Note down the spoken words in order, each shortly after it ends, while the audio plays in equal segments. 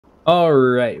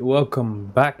Alright, welcome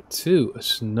back to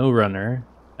Snowrunner.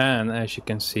 And as you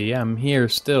can see, I'm here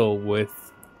still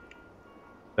with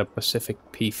the Pacific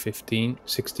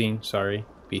P16, sorry,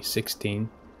 P16,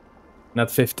 not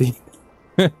 15.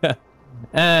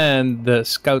 And the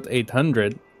Scout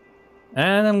 800.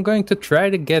 And I'm going to try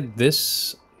to get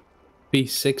this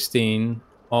P16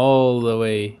 all the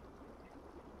way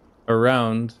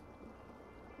around,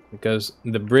 because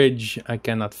the bridge, I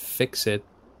cannot fix it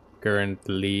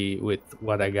currently with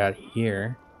what I got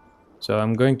here. So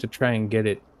I'm going to try and get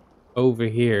it over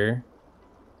here.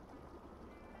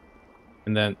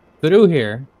 And then through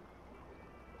here.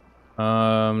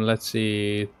 Let's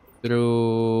see.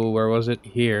 Through, where was it?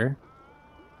 Here.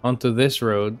 Onto this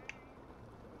road.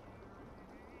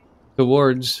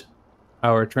 Towards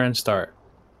our Transtar.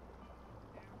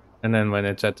 And then when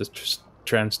it's at the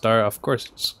Transtar, of course,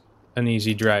 it's an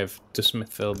easy drive to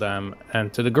Smithville Dam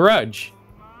and to the garage.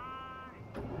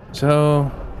 So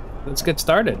let's get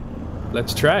started.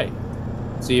 Let's try.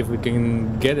 See if we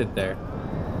can get it there.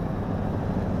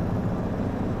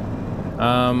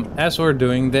 As we're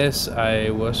doing this, I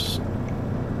was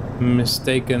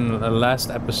mistaken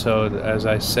last episode as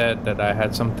I said that I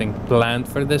had something planned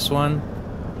for this one.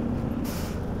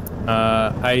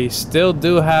 I still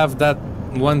do have that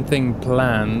one thing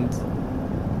planned,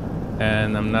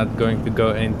 and I'm not going to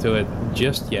go into it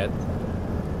just yet.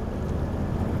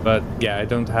 But yeah, I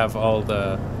don't have all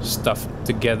the stuff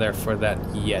together for that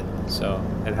yet, so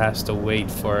it has to wait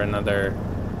for another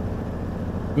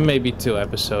maybe 2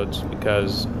 episodes,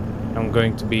 because I'm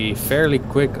going to be fairly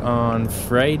quick on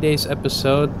Friday's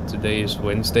episode. Today is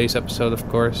Wednesday's episode, of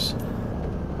course.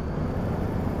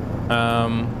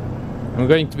 I'm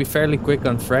going to be fairly quick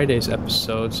on Friday's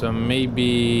episode, so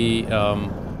maybe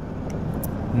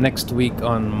next week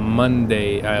on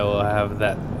Monday I will have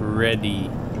that ready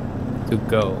to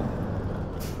go.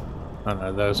 Oh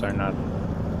no, those are not.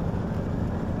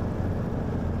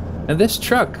 And this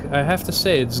truck, I have to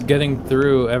say, it's getting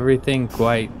through everything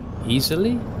quite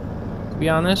easily, to be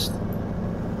honest.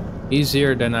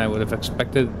 Easier than I would have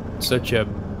expected such a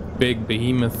big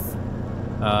behemoth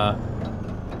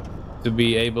to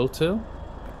be able to.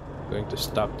 I'm going to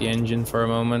stop the engine for a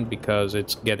moment because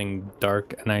it's getting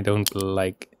dark and I don't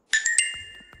like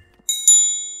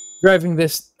driving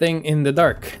this thing in the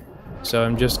dark. So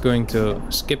I'm just going to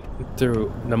skip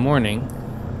through the morning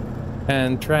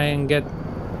and try and get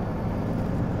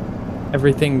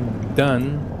everything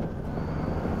done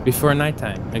before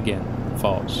nighttime again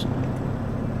falls.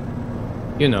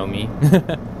 You know me.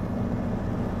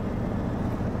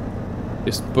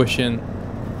 Just pushing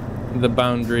the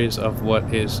boundaries of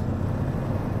what is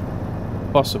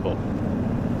possible.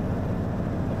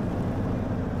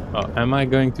 Oh, am I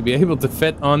going to be able to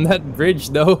fit on that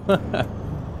bridge though?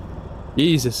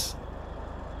 Jesus.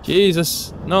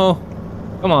 Jesus. No.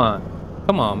 Come on.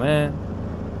 Come on, man.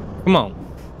 Come on.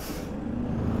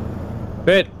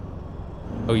 Fit.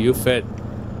 Oh, you fit.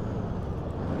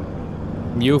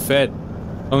 You fit.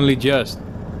 Only just.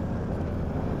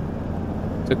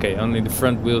 It's okay. Only the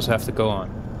front wheels have to go on.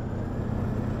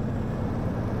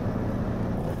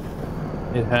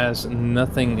 It has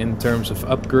nothing in terms of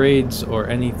upgrades or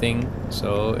anything.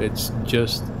 So it's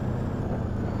just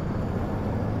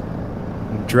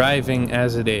driving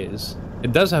as it is.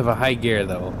 It does have a high gear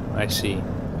though, I see.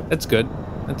 That's good.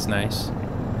 That's nice.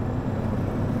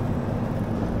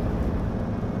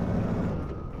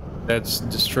 That's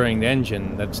destroying the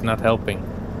engine. That's not helping.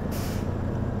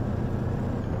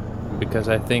 Because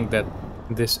I think that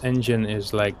this engine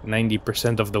is like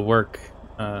 90% of the work.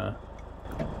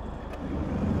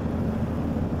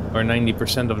 Or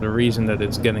 90% of the reason that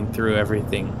it's getting through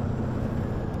everything.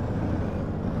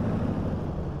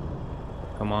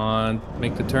 Come on,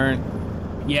 make the turn.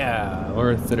 Yeah,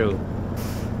 we're through.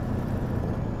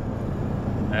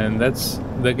 And that's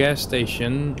the gas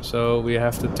station, so we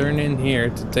have to turn in here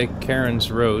to take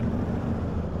Karen's Road.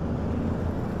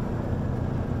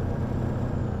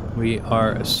 We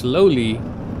are slowly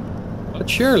but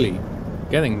surely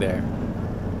getting there.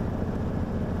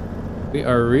 We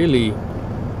are really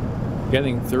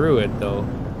getting through it though.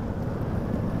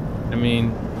 I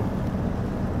mean,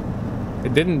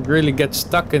 it didn't really get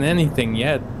stuck in anything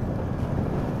yet.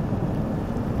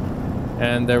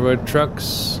 And there were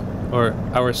trucks, or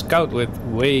our Scout, with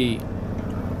way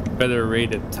better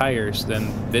rated tires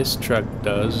than this truck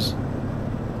does.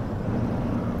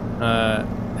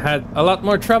 Had a lot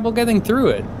more trouble getting through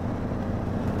it.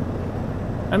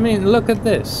 I mean, look at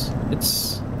this.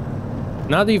 It's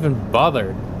not even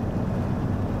bothered.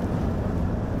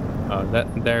 Oh,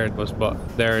 there it was.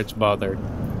 There it's bothered.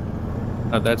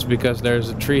 Oh, that's because there's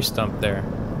a tree stump there.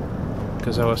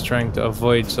 because I was trying to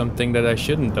avoid something that I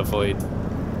shouldn't avoid.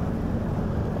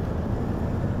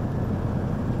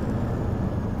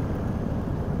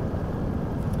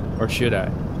 Or should I?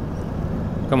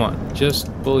 Come on,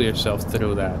 just pull yourself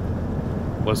through that.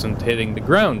 Wasn't hitting the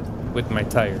ground with my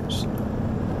tires.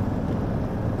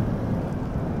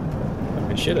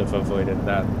 I should have avoided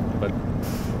that, but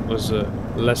it was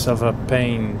less of a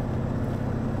pain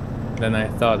than I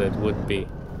thought it would be.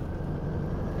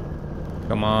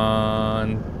 Come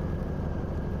on.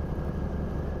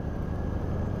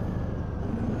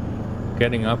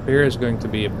 Getting up here is going to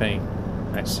be a pain.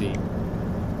 I see.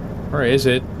 Or is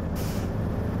it?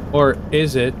 Or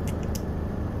is it?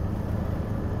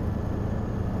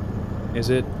 Is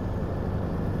it?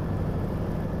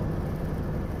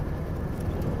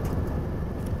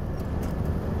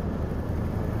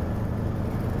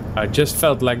 I just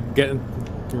felt like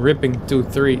ripping two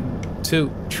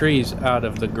trees out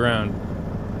of the ground,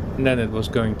 and then it was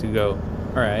going to go.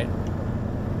 All right.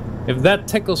 If that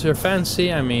tickles your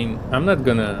fancy, I mean, I'm not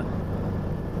gonna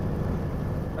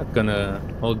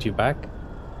hold you back.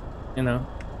 You know,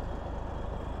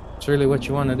 it's really what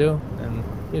you want to do,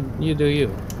 and you do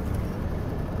you.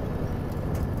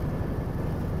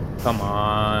 Come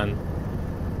on.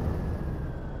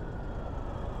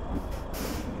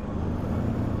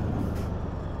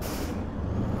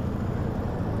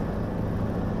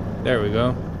 There we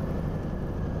go.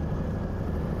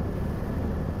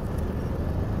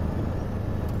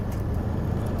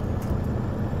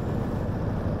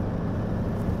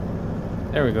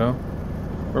 There we go.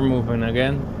 We're moving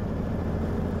again.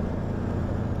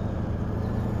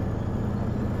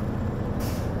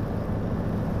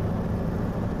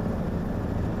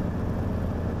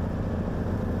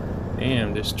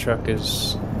 Damn, this truck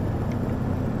is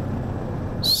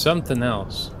something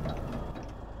else.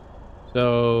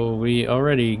 So we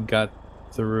already got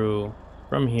through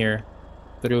from here,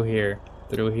 through here,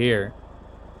 through here.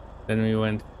 Then we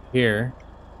went here.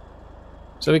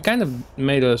 So we kind of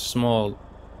made a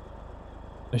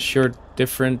short,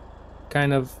 different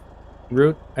kind of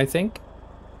route, I think.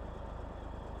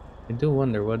 I do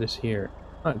wonder what is here.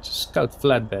 Oh, it's a scout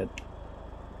flatbed.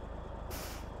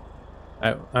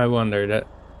 I wonder that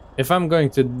if I'm going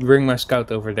to bring my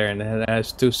scout over there and it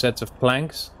has two sets of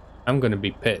planks, I'm gonna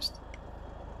be pissed.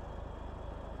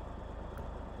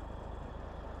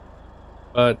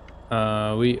 But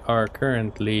we are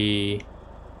currently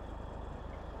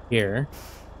here,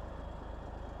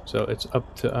 so it's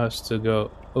up to us to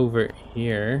go over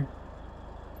here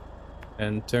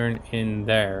and turn in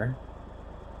there,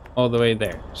 all the way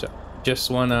there. So just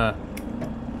wanna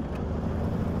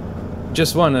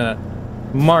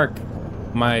mark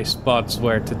my spots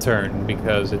where to turn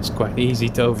because it's quite easy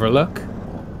to overlook.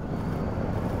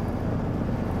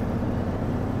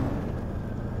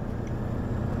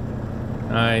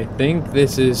 I think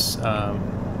this is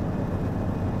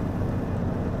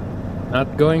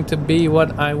not going to be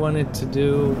what I wanted to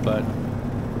do,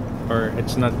 or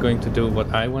it's not going to do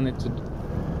what I wanted to do.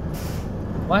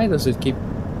 Why does it keep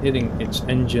hitting its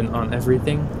engine on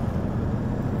everything?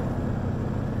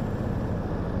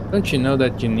 Don't you know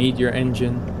that you need your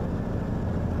engine?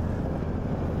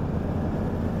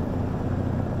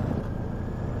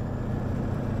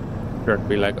 Truck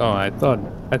be like, oh, I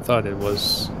thought it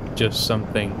was just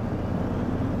something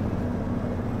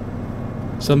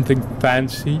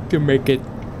fancy to make it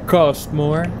cost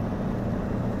more.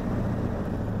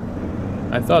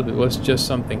 I thought it was just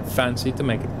something fancy to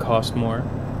make it cost more.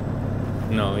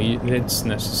 No, it's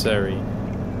necessary.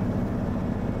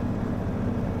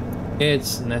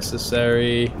 It's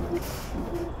necessary.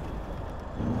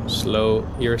 Slow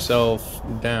yourself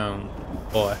down,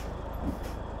 boy.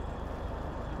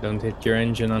 Don't hit your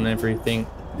engine on everything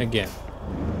again.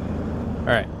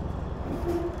 Alright.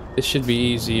 This should be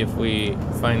easy if we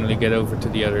finally get over to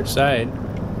the other side.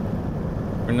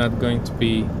 We're not going to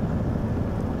be...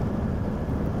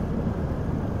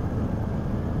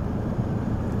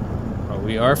 Oh,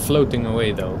 we are floating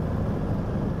away though.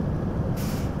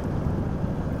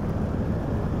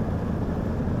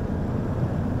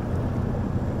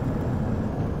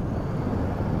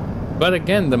 But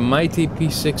again, the mighty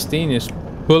P16 is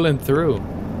pulling through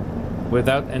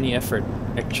without any effort,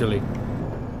 actually.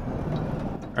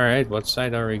 Alright, what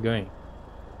side are we going?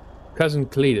 Cousin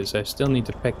Cletus, I still need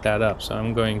to pick that up, so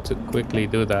I'm going to quickly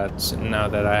do that now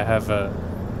that I have a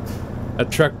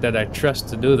truck that I trust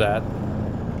to do that.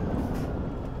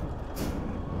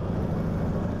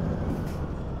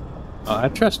 Oh, I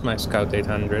trust my Scout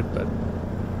 800, but,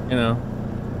 you know,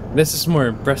 this is more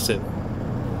impressive.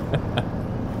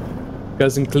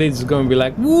 Cousin Cletus is going to be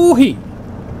like, woo-hee!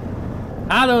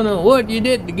 I don't know what you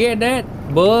did to get that,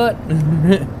 but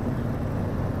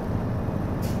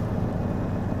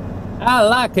I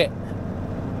like it.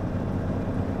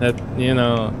 That, you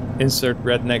know, insert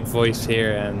redneck voice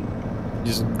here and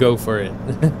just go for it.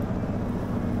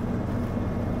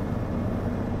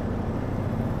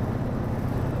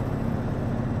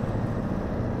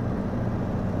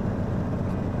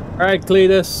 Alright,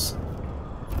 Cletus.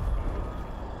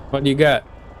 What you got?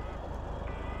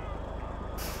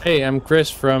 Hey, I'm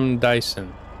Chris from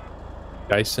Dyson.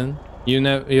 Dyson? You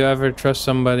ever trust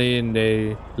somebody and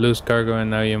they lose cargo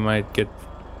and now you might get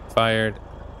fired?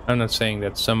 I'm not saying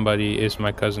that somebody is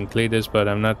my cousin Cletus, but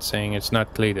I'm not saying it's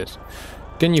not Cletus.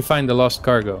 Can you find the lost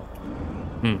cargo?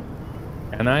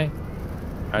 Can I?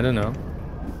 I don't know.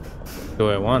 Do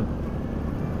I want?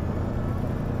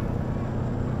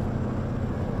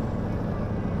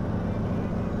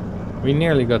 We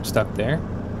nearly got stuck there.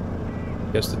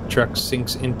 Guess the truck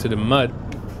sinks into the mud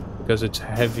because it's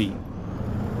heavy.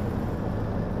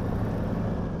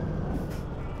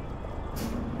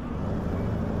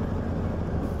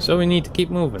 So we need to keep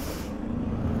moving.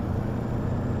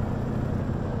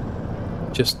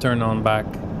 Just turn on back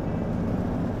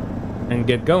and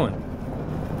get going.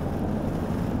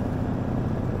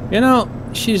 You know,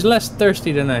 she's less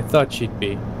thirsty than I thought she'd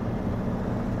be.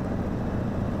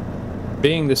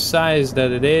 Being the size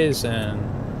that it is and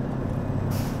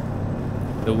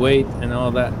the weight and all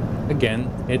that. Again,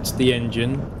 it's the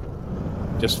engine.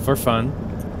 Just for fun.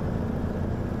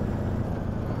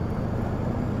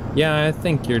 Yeah, I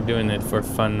think you're doing it for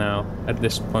fun now, at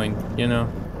this point, you know.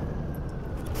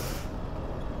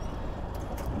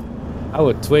 How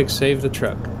would Twig save the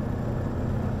truck?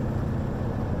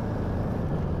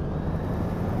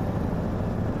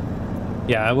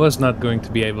 Yeah, I was not going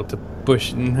to be able to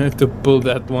push to pull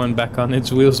that one back on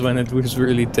its wheels when it was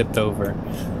really tipped over.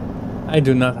 I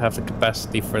do not have the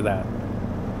capacity for that.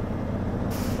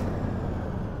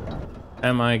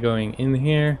 Am I going in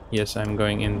here? Yes, I'm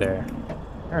going in there.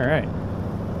 Alright.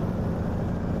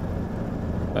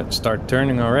 Let's start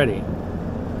turning already.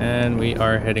 And we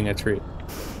are hitting a tree.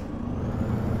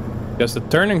 Because the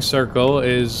turning circle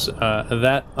is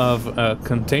that of a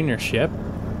container ship.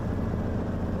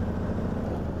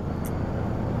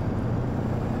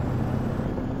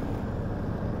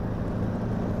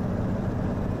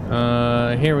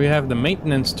 Here we have the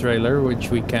maintenance trailer,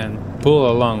 which we can pull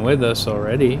along with us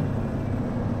already.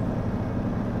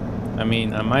 I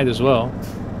mean, I might as well.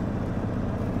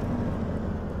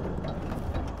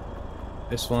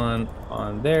 This one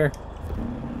on there.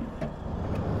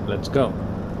 Let's go.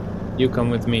 You come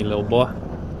with me, little boy.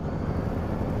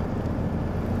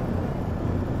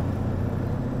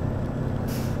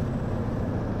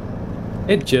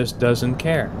 It just doesn't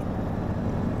care.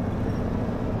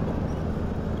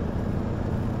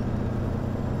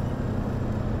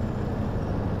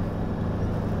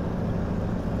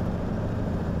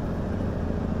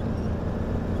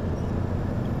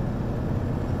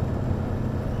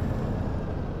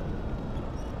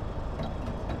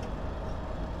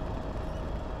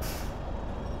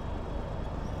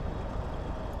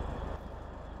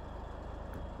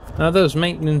 Now those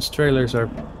maintenance trailers are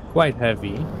quite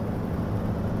heavy.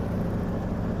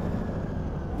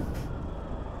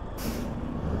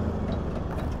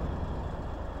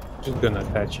 Just gonna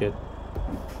attach it.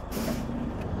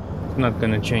 It's not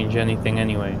gonna change anything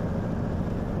anyway.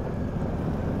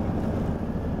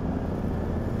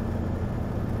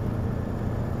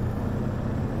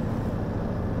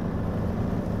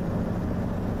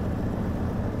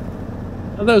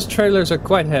 Now those trailers are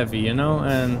quite heavy, you know,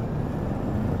 and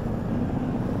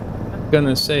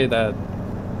gonna say that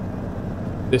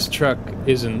this truck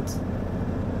isn't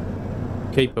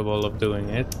capable of doing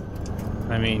it.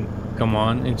 I mean, come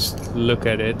on, look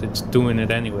at it, it's doing it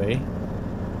anyway.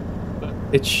 But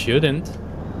it shouldn't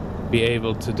be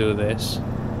able to do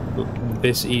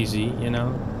this easy, you know.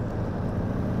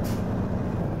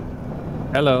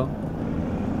 Hello.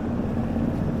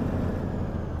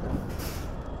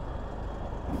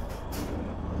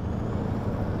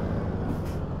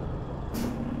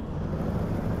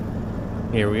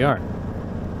 Here we are.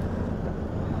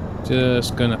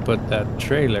 Just gonna put that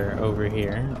trailer over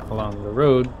here along the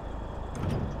road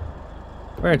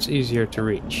where it's easier to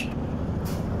reach.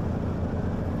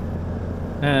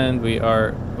 And we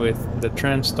are with the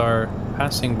TranStar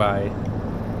passing by.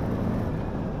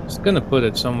 Just gonna put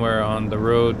it somewhere on the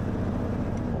road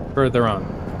further on.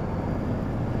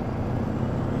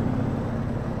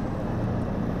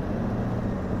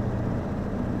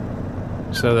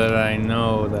 So that I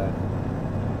know that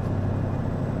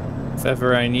if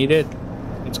ever I need it,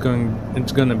 it's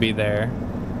gonna be there.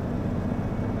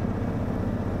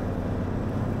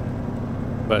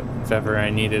 But if ever I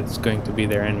need it, it's going to be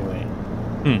there anyway.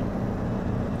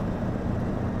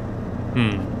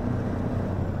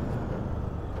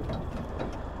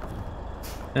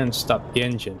 And stop the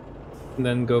engine. And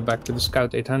then go back to the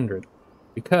Scout 800.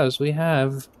 Because we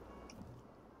have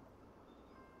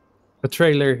a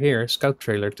trailer here, Scout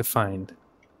trailer, to find.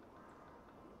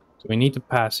 So we need to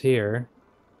pass here.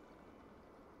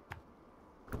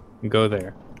 And go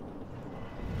there.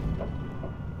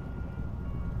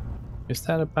 Is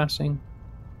that a passing?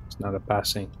 It's not a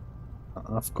passing.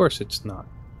 Of course it's not.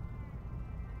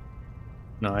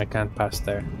 No, I can't pass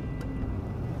there.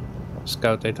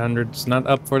 Scout 800 is not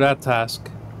up for that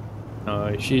task.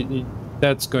 No,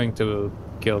 that's going to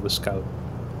kill the Scout.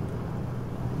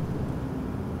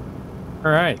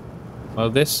 Alright. Well,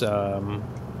 this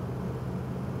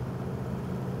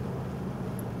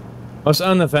was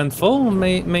uneventful,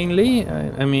 mainly.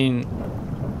 I mean,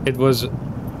 it was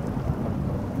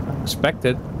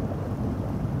expected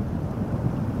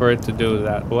for it to do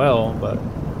that well, but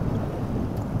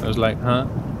I was like, huh?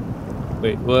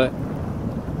 Wait, what?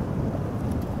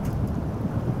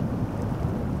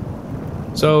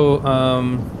 So,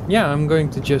 yeah, I'm going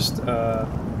to just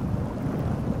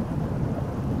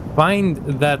find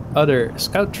that other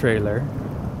Scout trailer,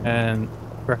 and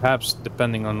perhaps,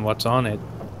 depending on what's on it,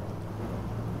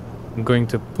 I'm going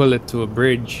to pull it to a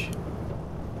bridge,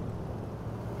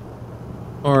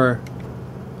 or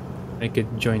make it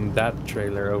join that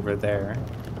trailer over there.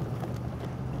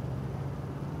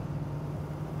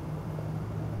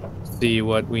 See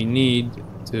what we need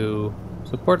to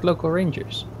support local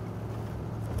rangers.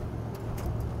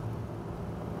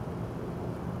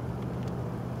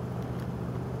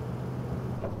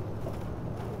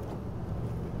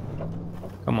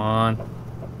 Come on.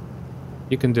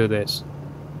 You can do this.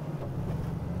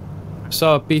 I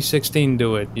saw a P16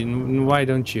 do it. Why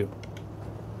don't you?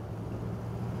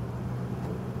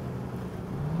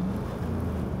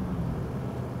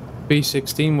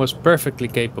 P16 was perfectly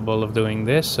capable of doing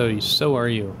this, so are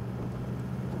you.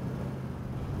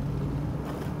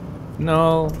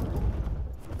 No.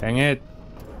 Dang it.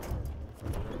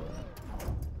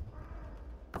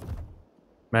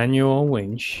 Manual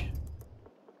winch.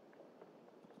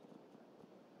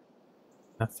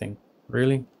 Nothing.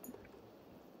 Really?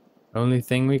 Only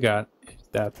thing we got is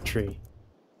that tree.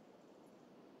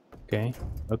 Okay.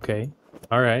 Okay.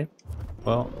 Alright.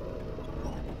 Well.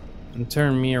 And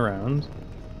turn me around.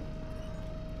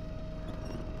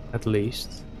 At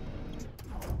least.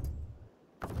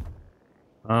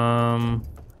 Not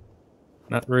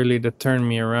really the turn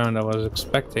me around I was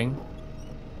expecting.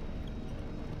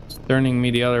 It's turning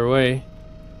me the other way.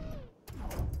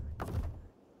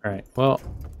 Alright, well,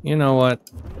 you know what?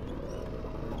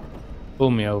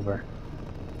 Pull me over.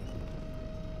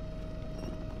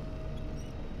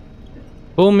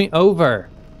 Pull me over!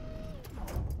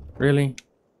 Really?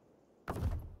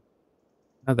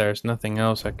 Oh, there's nothing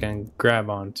else I can grab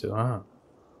onto, huh?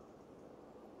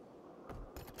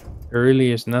 There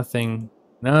really is nothing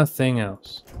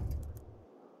else.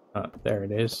 Oh, there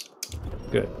it is.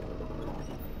 Good.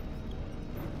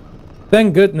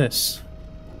 Thank goodness.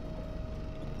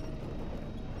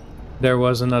 There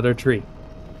was another tree.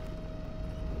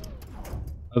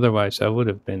 Otherwise, I would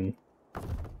have been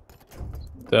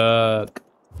stuck.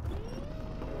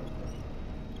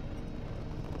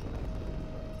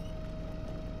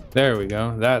 There we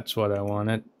go. That's what I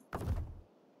wanted.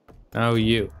 Now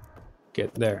you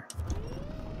get there.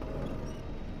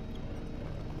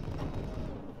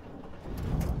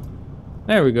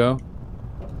 There we go.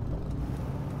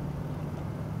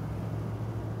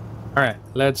 Alright,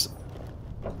 let's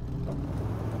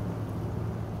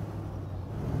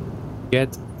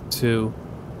get to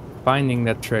finding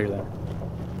that trailer.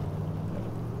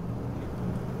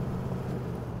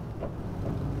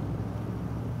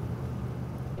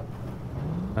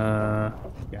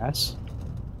 Gas?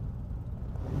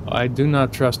 I do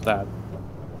not trust that.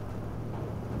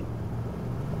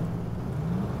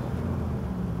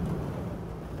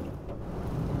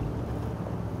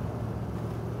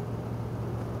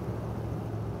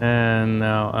 And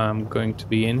now I'm going to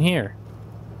be in here,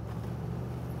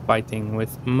 fighting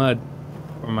with mud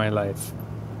for my life.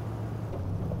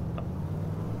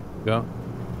 Go.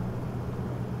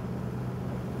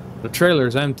 The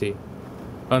trailer's empty.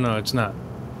 Oh no, it's not.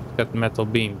 It's got metal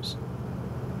beams.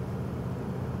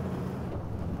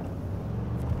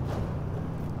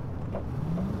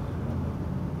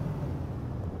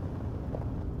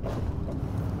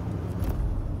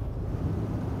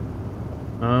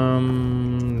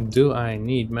 Do I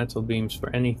need metal beams for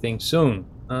anything soon?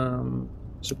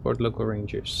 Support local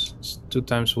rangers. It's 2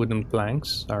 times wooden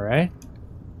planks, alright.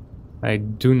 I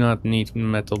do not need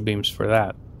metal beams for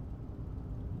that.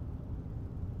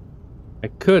 I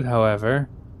could, however,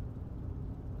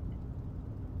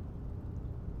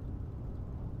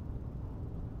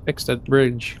 fix that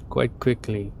bridge quite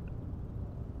quickly.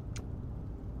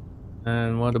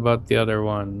 And what about the other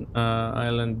one?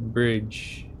 Island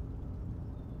bridge.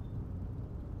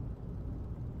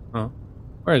 Oh,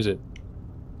 where is it?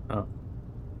 Oh,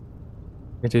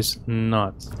 it is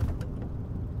not.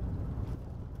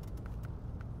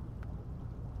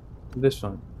 This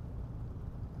one.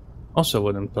 Also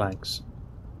wooden planks.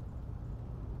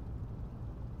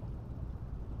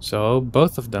 So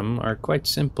both of them are quite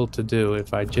simple to do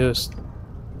if I just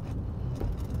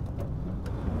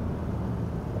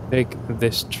take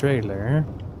this trailer.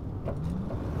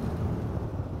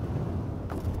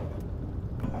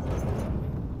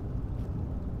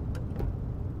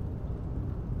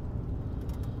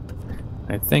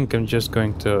 I think I'm just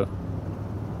going to...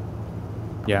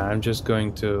 Yeah, I'm just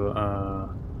going to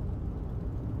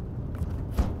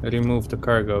remove the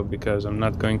cargo because I'm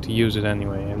not going to use it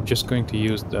anyway. I'm just going to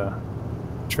use the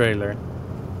trailer,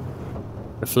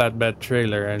 the flatbed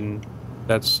trailer, and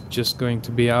that's just going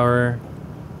to be our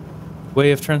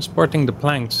way of transporting the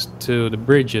planks to the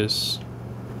bridges.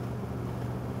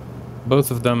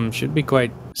 Both of them should be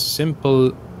quite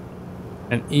simple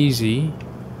and easy.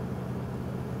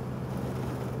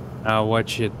 Now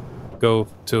watch it go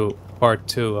to part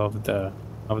 2 of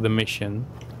the mission,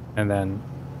 and then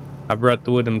I brought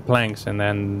the wooden planks, and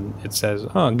then it says,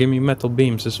 oh, give me metal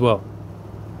beams as well.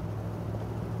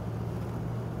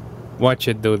 Watch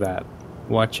it do that.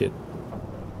 Watch it.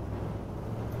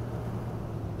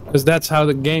 Because that's how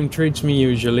the game treats me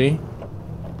usually.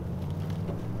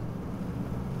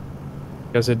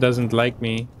 Because it doesn't like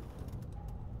me.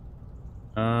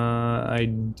 I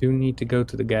do need to go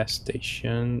to the gas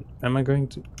station. Am I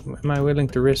willing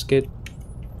to risk it?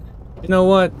 You know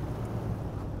what?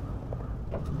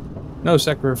 No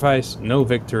sacrifice, no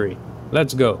victory.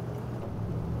 Let's go.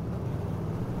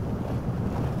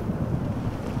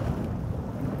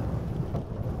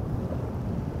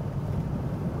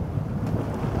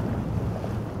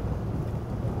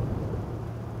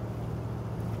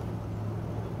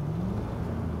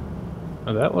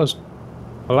 Well, that was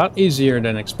a lot easier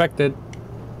than expected.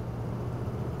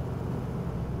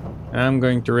 I'm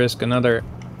going to risk another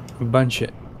bunch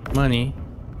of money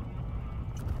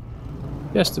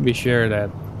just to be sure that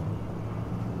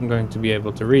I'm going to be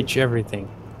able to reach everything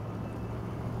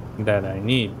that I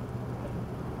need.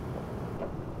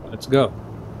 Let's go.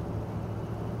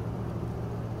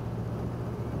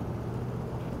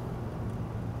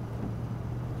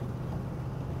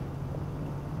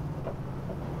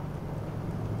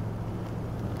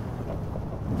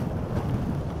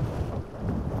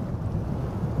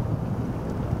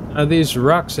 These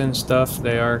rocks and stuff,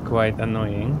 they are quite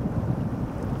annoying.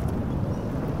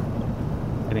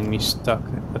 Getting me stuck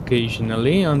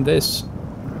occasionally on this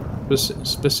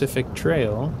specific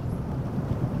trail.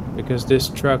 Because this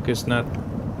truck is not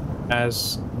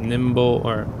as nimble,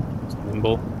 or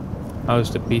nimble. How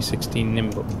is the P16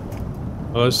 nimble?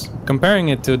 I was comparing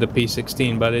it to the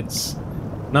P16, but it's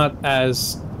not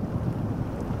as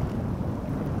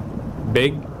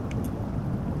big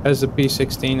as the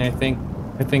P16, I think.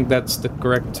 I think that's the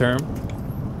correct term.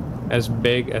 As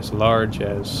big, as large,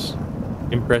 as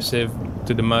impressive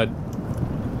to the mud.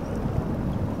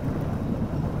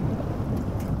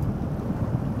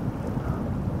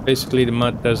 Basically, the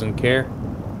mud doesn't care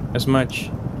as much.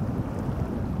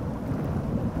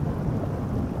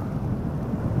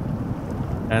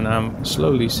 And I'm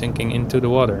slowly sinking into the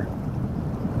water.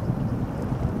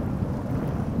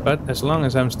 But as long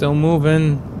as I'm still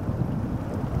moving,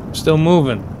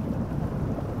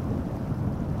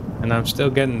 and I'm still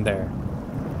getting there.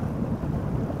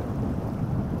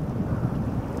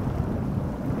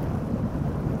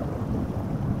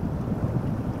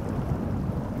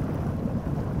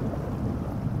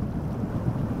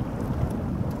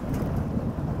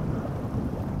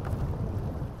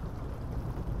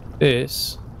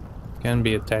 This can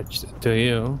be attached to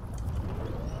you,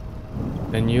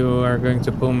 and you are going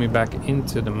to pull me back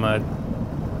into the mud,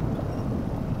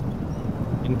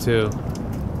 into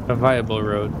a viable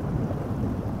road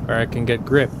where I can get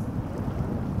grip.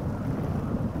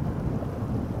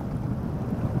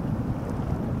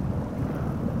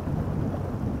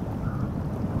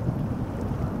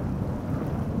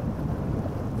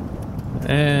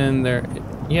 And there,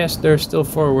 yes, there's still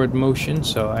forward motion,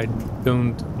 so I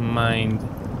don't mind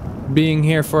being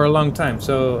here for a long time.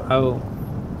 So I'll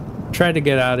try to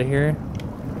get out of here.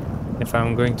 If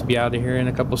I'm going to be out of here in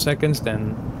a couple seconds,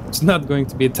 then it's not going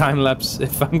to be a time lapse.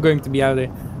 If I'm going to be out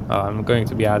Oh, I'm going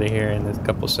to be out of here in a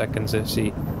couple seconds. I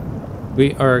see.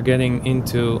 We are getting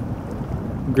into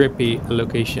grippy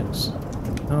locations.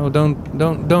 Oh,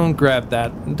 don't grab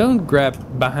that. Don't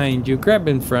grab behind you. Grab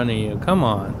in front of you. Come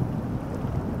on.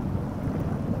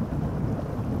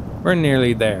 We're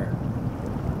nearly there.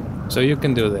 So you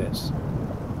can do this.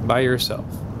 By yourself.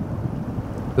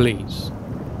 Please.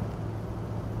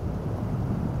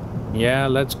 Yeah,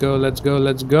 let's go, let's go,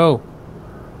 let's go.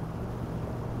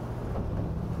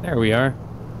 There we are.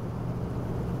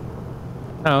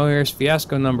 Now here's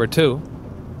fiasco number 2.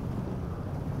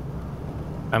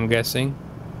 I'm guessing.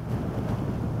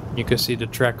 You can see the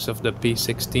tracks of the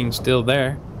P16 still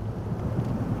there.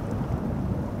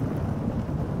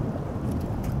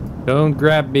 Don't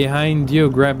grab behind you,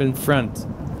 grab in front.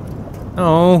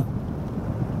 Oh,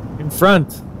 in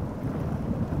front.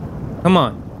 Come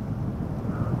on.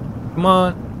 Come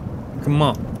on. Come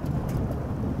on.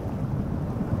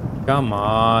 Come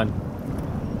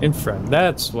on. In front.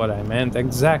 That's what I meant.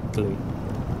 Exactly.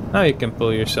 Now you can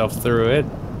pull yourself through it.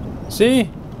 See?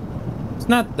 It's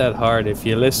not that hard if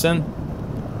you listen.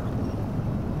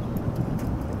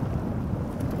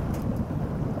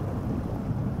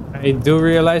 I do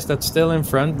realize that's still in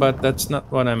front, but that's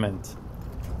not what I meant.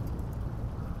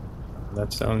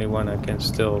 That's the only one I can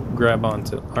still grab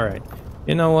onto. Alright.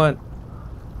 You know what?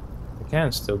 I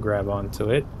can still grab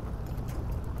onto it.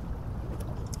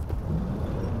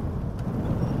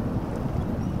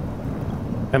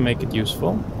 And make it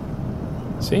useful.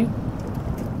 See?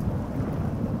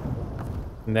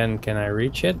 And then can I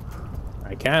reach it?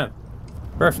 I can.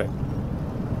 Perfect.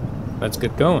 Let's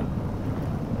get going.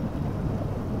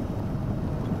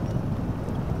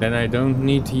 Then I don't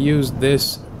need to use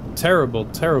this terrible,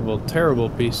 terrible, terrible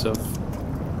piece of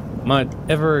mud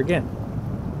ever again.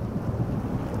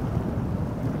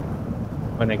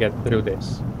 When I get through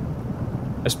this.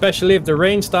 Especially if the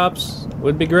rain stops,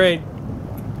 would be great.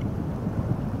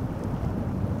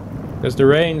 Because the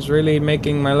rain's really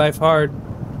making my life hard.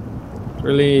 It's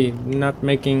really not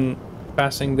making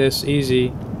passing this easy.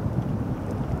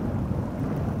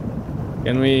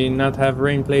 Can we not have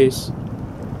rain, please?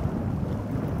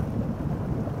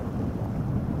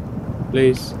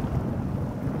 Please.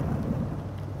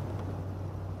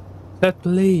 That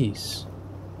please.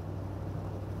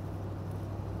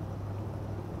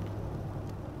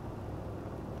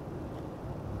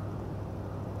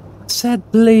 I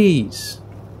said please.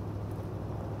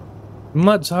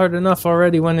 Mud's hard enough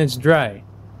already when it's dry.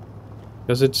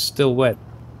 Because it's still wet.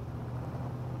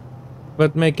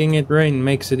 But making it rain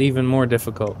makes it even more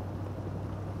difficult.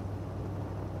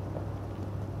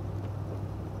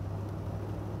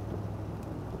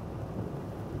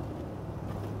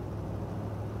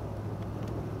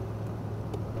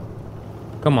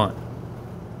 Come on.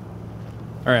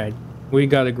 Alright, we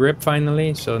got a grip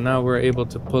finally, so now we're able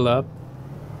to pull up.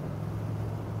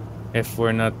 If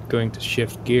we're not going to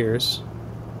shift gears.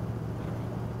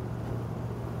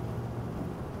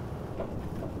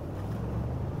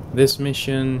 This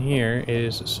mission here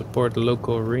is support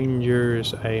local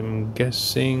rangers, I'm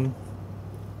guessing.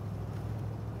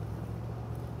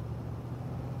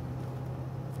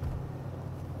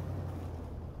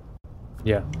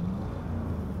 Yeah.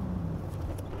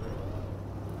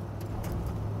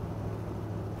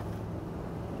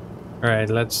 Alright,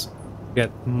 let's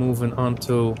get moving on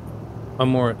to a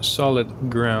more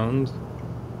solid ground,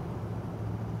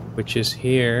 which is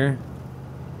here.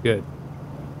 Good.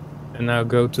 And now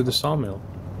go to the sawmill.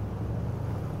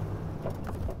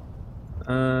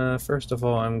 First of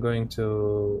all, I'm going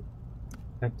to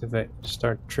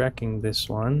start tracking this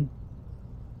one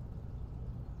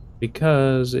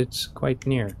because it's quite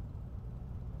near.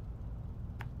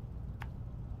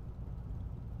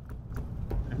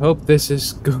 I hope this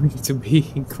is going to be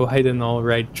quite an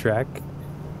alright track.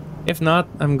 If not,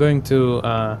 I'm going to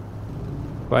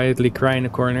quietly cry in a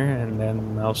corner and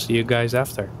then I'll see you guys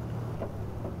after.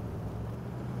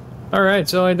 Alright,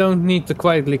 so I don't need to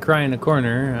quietly cry in a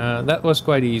corner. That was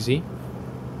quite easy.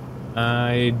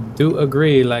 I do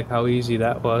agree, like how easy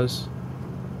that was.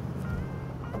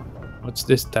 What's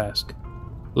this task?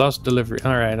 Lost delivery.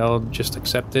 Alright, I'll just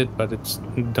accept it, but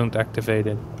don't activate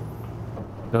it.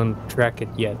 Don't track it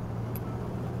yet.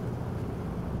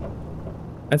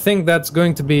 I think that's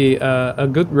going to be a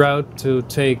good route to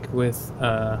take with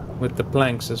the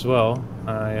planks as well.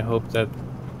 I hope that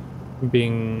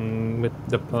being with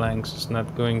the planks is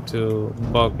not going to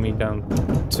bog me down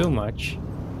too much.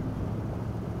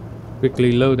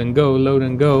 Quickly load and go, load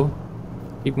and go.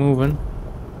 Keep moving.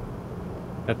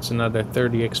 That's another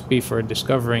 30 XP for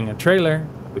discovering a trailer,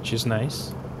 which is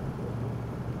nice.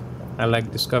 I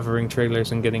like discovering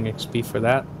trailers and getting XP for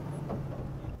that.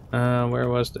 Where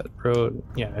was that road?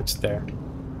 Yeah, it's there.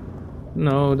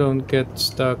 No, don't get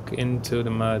stuck into the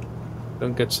mud.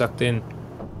 Don't get sucked in.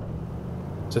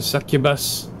 It's a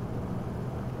succubus.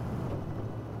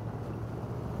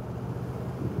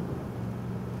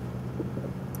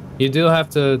 You do have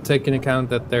to take into account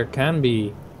that there can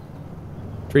be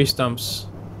tree stumps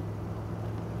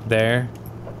there.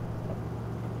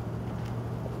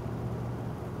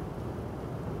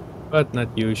 But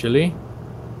not usually.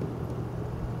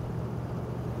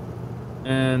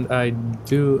 And I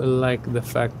do like the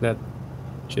fact that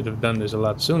I should have done this a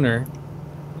lot sooner.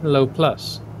 Low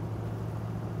plus.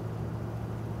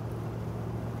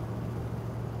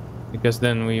 Because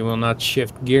then we will not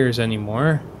shift gears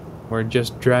anymore. We're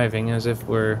just driving as if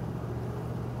we're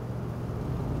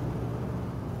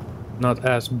not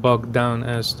as bogged down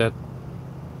as that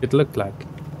it looked like.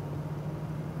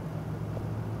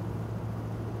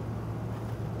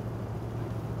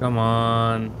 Come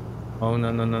on. Oh,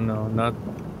 no, no, no, no. Not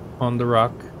on the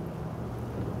rock.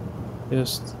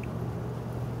 Just...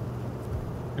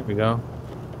 There we go.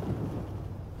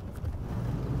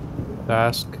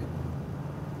 Task.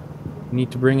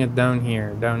 Need to bring it down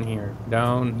here, down here,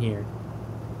 down here.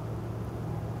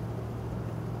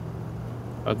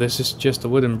 Oh, this is just a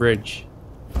wooden bridge.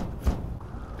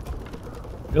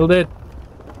 Build it.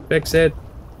 Fix it.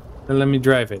 And let me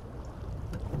drive it.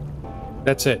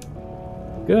 That's it.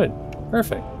 Good.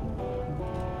 Perfect.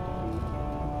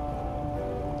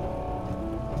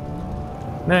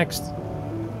 Next.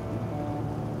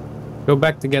 Go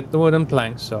back to get the wooden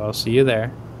planks, so I'll see you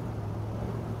there.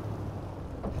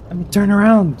 Let me turn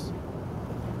around.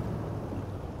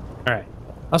 Alright.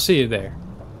 I'll see you there.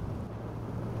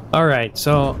 Alright,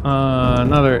 so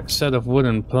another set of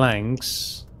wooden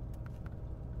planks.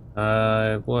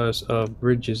 It was of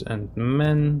bridges and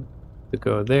men to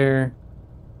go there.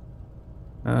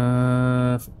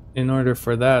 In order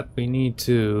for that, we need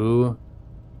to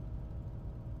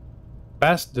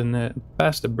pass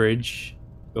the bridge,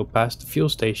 go past the fuel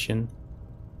station,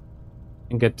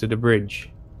 and get to the bridge.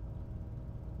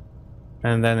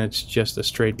 And then it's just a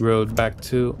straight road back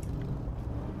to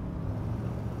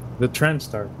the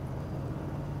TranStar.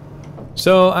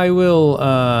 So I will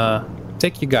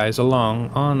take you guys along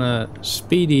on a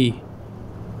speedy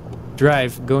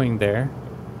drive going there.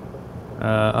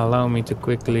 Allow me to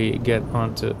quickly get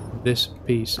onto this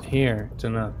piece here to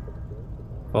not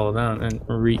fall down and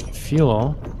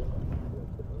refuel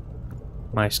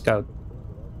my scout.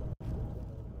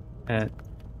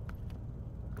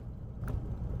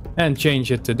 And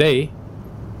change it to day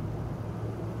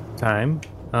time.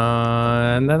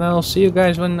 And then I'll see you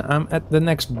guys when I'm at the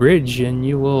next bridge, and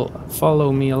you will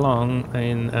follow me along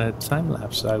in a time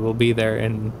lapse. I will be there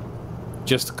in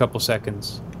just a couple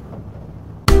seconds.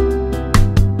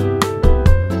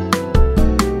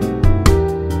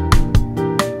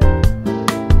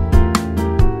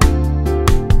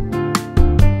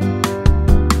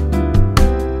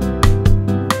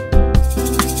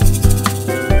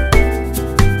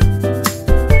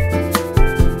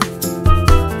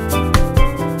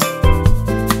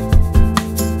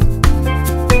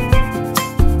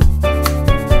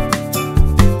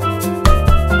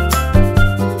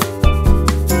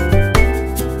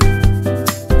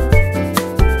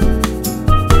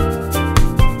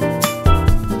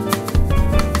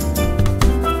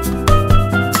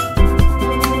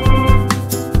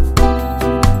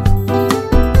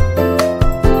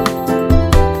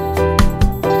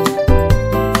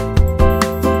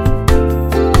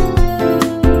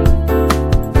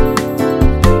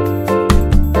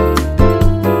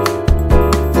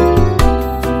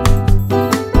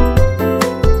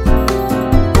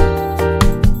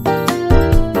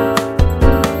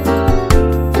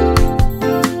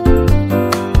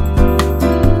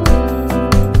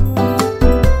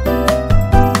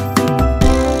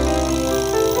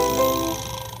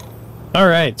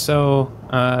 Alright, so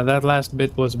that last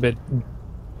bit was a bit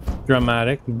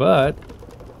dramatic, but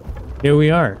here we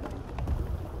are.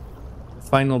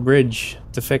 Final bridge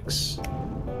to fix.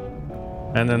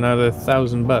 And another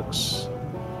 $1,000.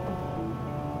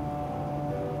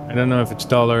 I don't know if it's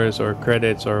dollars or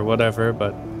credits or whatever,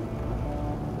 but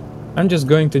I'm just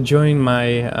going to join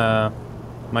my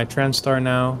my TranStar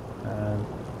now.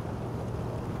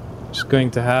 Just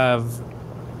going to have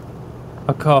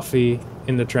a coffee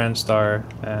in the TranStar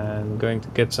and going to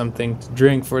get something to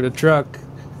drink for the truck,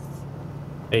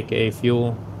 aka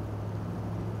fuel,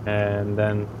 and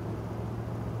then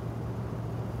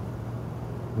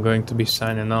I'm going to be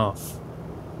signing off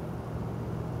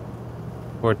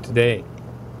for today.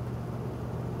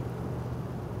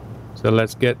 So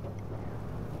let's get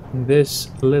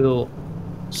this little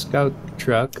scout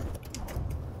truck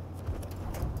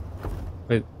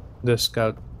with the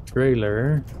scout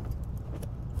trailer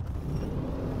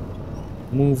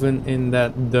moving in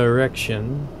that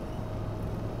direction.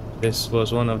 This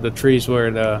was one of the trees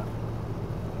where the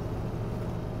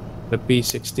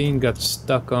P16 got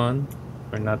stuck on,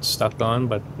 or not stuck on,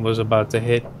 but was about to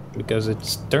hit because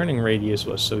its turning radius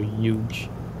was so huge.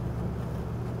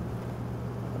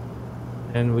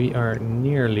 And we are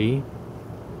nearly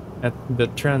at the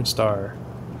TranStar.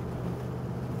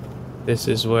 This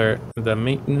is where the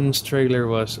maintenance trailer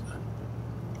was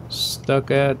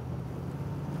stuck at.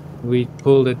 We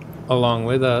pulled it along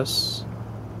with us,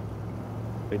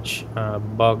 which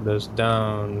bogged us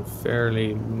down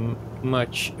fairly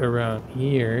much around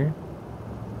here.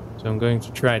 So I'm going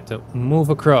to try to move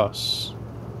across,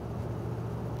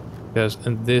 because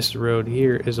this road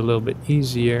here is a little bit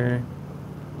easier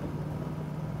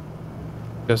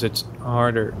because it's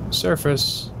harder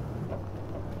surface.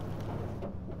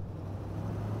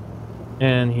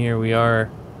 And here we are.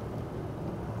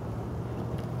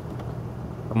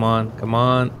 Come on, come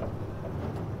on.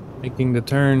 Making the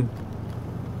turn.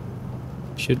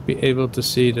 Should be able to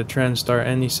see the TranStar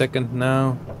any second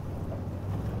now.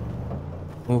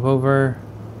 Move over.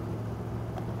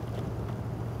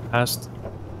 Past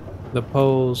the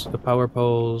poles, the power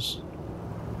poles.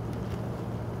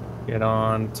 Get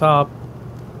on top.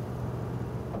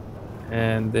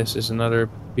 And this is another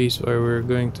piece where we're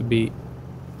going to be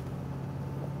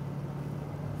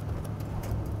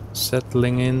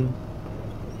settling in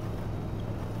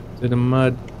to the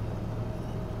mud.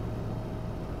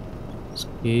 Let's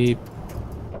keep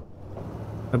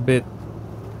a bit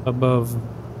above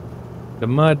the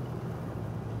mud.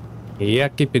 Yeah,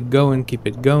 keep it going,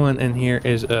 and here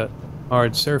is a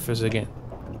hard surface again.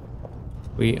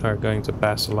 We are going to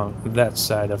pass along that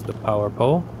side of the power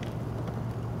pole.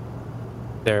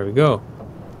 There we go.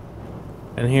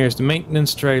 And here's the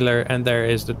maintenance trailer, and there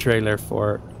is the trailer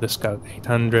for the Scout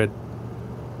 800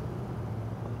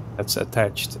 that's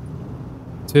attached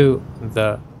to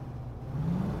the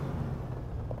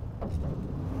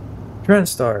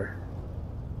TranStar.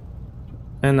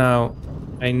 And now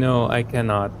I know I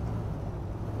cannot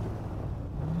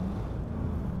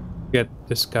get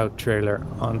the Scout trailer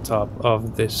on top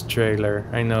of this trailer.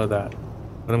 I know that,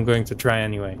 but I'm going to try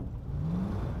anyway.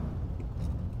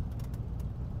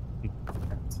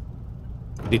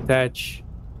 Detach,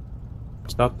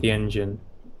 stop the engine,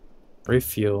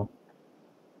 refuel.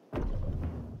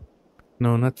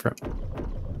 No, not from.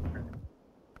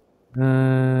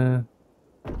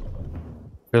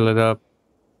 Fill it up,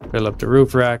 fill up the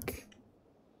roof rack.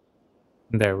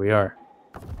 And there we are.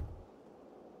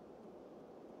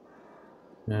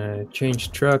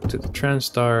 Change truck to the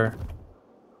TranStar.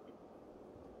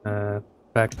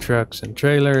 Pack trucks and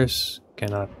trailers.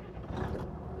 Cannot.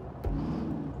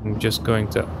 I'm just going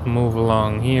to move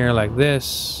along here like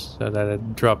this so that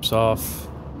it drops off.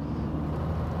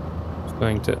 Just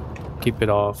going to keep it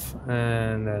off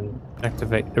and then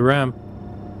activate the ramp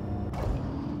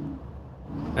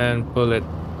and pull it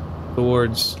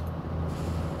towards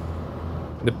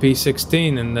the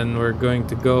P16, and then we're going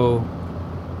to go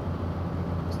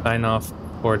sign off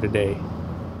for the day.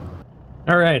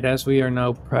 Alright, as we are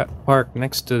now parked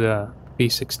next to the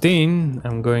P16,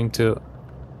 I'm going to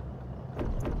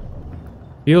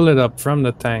fuel it up from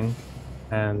the tank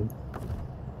and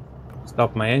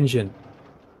stop my engine.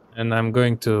 And I'm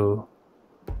going to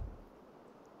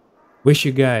wish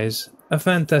you guys a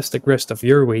fantastic rest of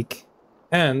your week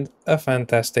and a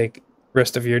fantastic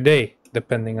rest of your day,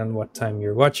 depending on what time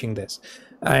you're watching this.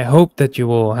 I hope that you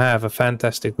will have a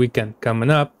fantastic weekend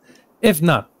coming up. If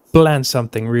not, plan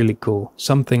something really cool,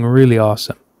 something really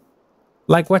awesome.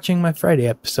 Like watching my Friday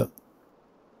episode.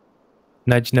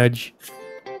 Nudge, nudge.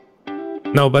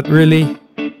 No, but really,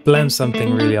 plan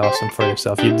something really awesome for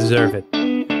yourself. You deserve it.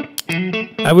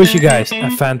 I wish you guys a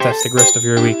fantastic rest of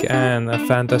your week and a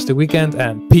fantastic weekend,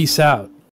 and peace out.